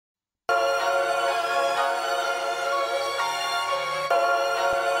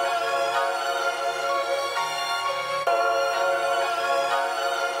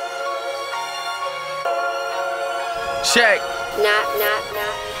check. Nah.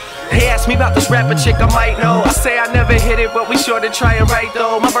 He asked me about this rapper chick I might know. I say I never hit it, but we sure to try it right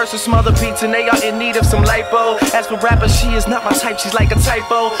though. My verse is smother beats and they are in need of some lipo. As for rapper, she is not my type, she's like a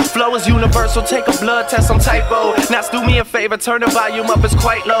typo. Flow is universal, take a blood test, I'm typo. Now do me a favor, turn the volume up, it's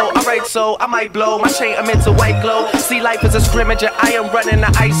quite low. Alright, so I might blow, my chain I'm into white glow. See life as a scrimmage and I am running the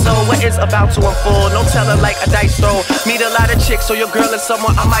ISO. What is about to unfold, no telling like a dice throw. Meet a lot of chicks, so your girl is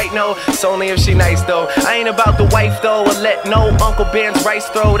someone I might know. It's only if she nice though. I ain't about the wife though, or let no Uncle Ben's rice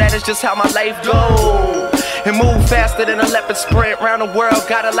throw. That is just how my life go. And move faster than a leopard sprint. Round the world,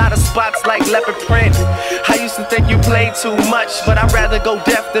 got a lot of spots like leopard print. I used to think you played too much, but I'd rather go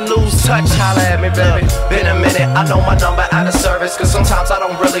deaf than lose touch. Holla at me, baby. Been a minute, I know my number out of service, cause sometimes I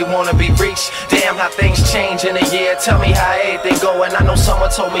don't really wanna be reached. Damn how things change in a year. Tell me how everything going. I know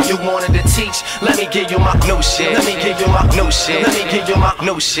someone told me you wanted to teach. Let me give you my new shit. Let me give you my new shit. Let me give you my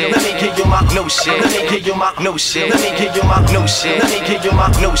new shit. Let me give you my new shit. Let me give you my new shit. Let me give you my new shit. Let me give you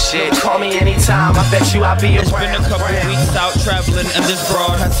my new shit. Call me anytime, I bet you I'll be around. It's been a couple weeks out traveling in this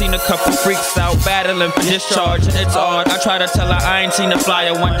broad. I seen a couple freaks out battling for discharge, and it's odd. I try to tell her I ain't seen a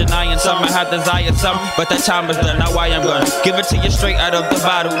flyer, one denying some. I had desired some, but that time is done. Now I am gonna give it to you straight out of the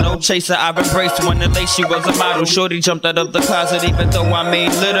bottle. No chaser, I've embraced when the late she was a model. Shorty jumped out of the closet, even though I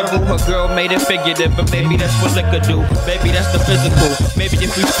made literal. Her girl made it figurative, but maybe that's what liquor do. Maybe that's the physical. Maybe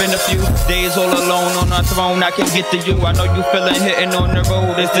if we spend a few days all alone on our throne, I can get to you. I know you feeling hitting on the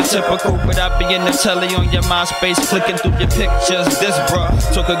road is the typical, but I be in the telly on your MySpace, clicking through your pictures. This bruh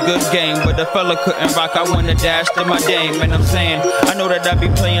took a good game, but the fella couldn't rock. I wanna dash to my dame, and I'm saying I know that I be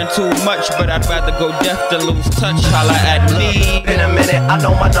playing too much, but I'd rather go deaf than lose touch. Holla at me. In a minute, I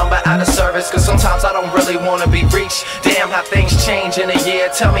know my number out of service, cause sometimes I don't really wanna be reached. Damn how things change in a year.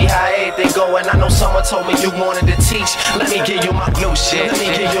 Tell me how everything going. I know someone told me you wanted to teach. Let me give you my new shit. Let me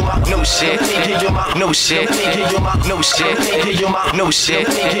give you my new shit. Let me give you my new shit. Let me give you my new shit. Let me give you my new shit.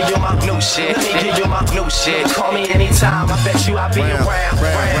 Let me give you my new shit. Let me give you my new shit. Call me anytime, I bet you I'll be around.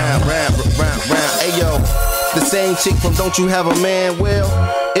 Hey yo, the same chick from Don't You Have a Man? Well,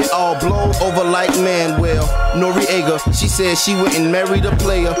 it all blows over like Manuel Noriega. She said she wouldn't marry the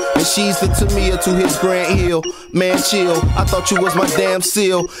player, and she's the Tamia to his Grant Hill. Man, chill, I thought you was my damn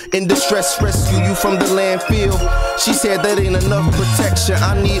seal. In distress, rescue you from the landfill. She said that ain't enough protection,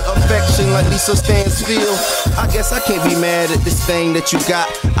 I need affection like Lisa Stansfield. I guess I can't be mad at this thing that you got.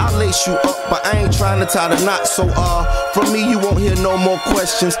 I'll lace you up, but I ain't trying to tie the knot. So from me you won't hear no more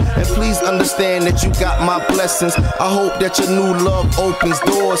questions. And please understand that you got my blessings. I hope that your new love opens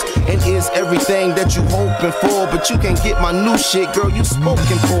doors and is everything that you hoping for. But you can't get my new shit, girl, you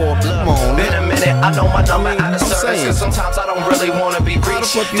spoken for. Come on. Been a minute, I know my number out of service, cause sometimes I don't really wanna be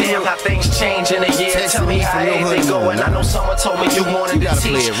reached. Damn how things change in a year. Tell me how everything going. I know someone told me you wanted to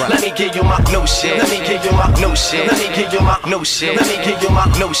teach. Let me give you my new shit. Let me give you my new shit. Let me give you my new shit. Let me give you my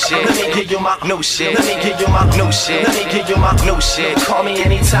new shit. Let me give you my new shit. Let me give you my new shit. Let me give you my new shit. Call me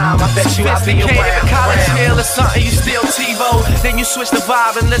anytime, I bet you I'll be around. College hill or something, you still TiVo. Then you switch the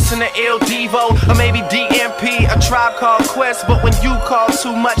vibe and listen to Il Divo, or maybe DMP, a Tribe Called Quest. But when you call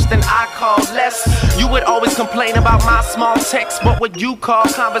too much, then I call less. You would always complain about my small text, but what you call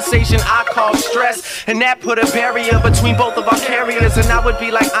conversation, I call stress. And that put a barrier between both of our carriers. And I would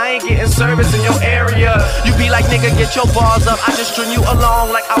be like, I ain't getting service in your area. You be like, nigga, get your bars up. I just string you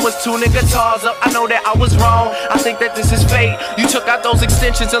along like I was tuning guitars up. I know that I was wrong, I think that this is fate. You took out those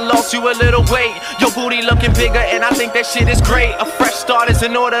extensions and lost you a little weight. Your booty looking bigger and I think that shit is great. A fresh start is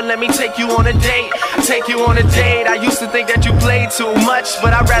in order, let me take you on a date. Take you on a date. I used to think that you played too much,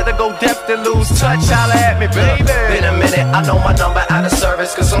 but I'd rather go deaf than lose touch. Holla at me, baby. Been a minute, I know my number out of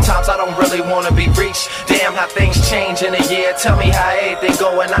service, cause sometimes I don't really wanna be reached. Damn how things change in a year. Tell me how everything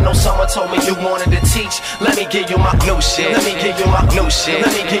going. I know someone told me you wanted to teach. Let me give you my new shit. Let me give you my new shit.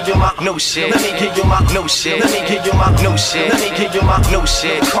 Let me give you my new shit. Let me give you my new shit. Let me give you my new shit. Let me give you my new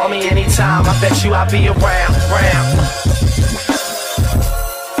shit. Call me anytime, I bet you I'll be around.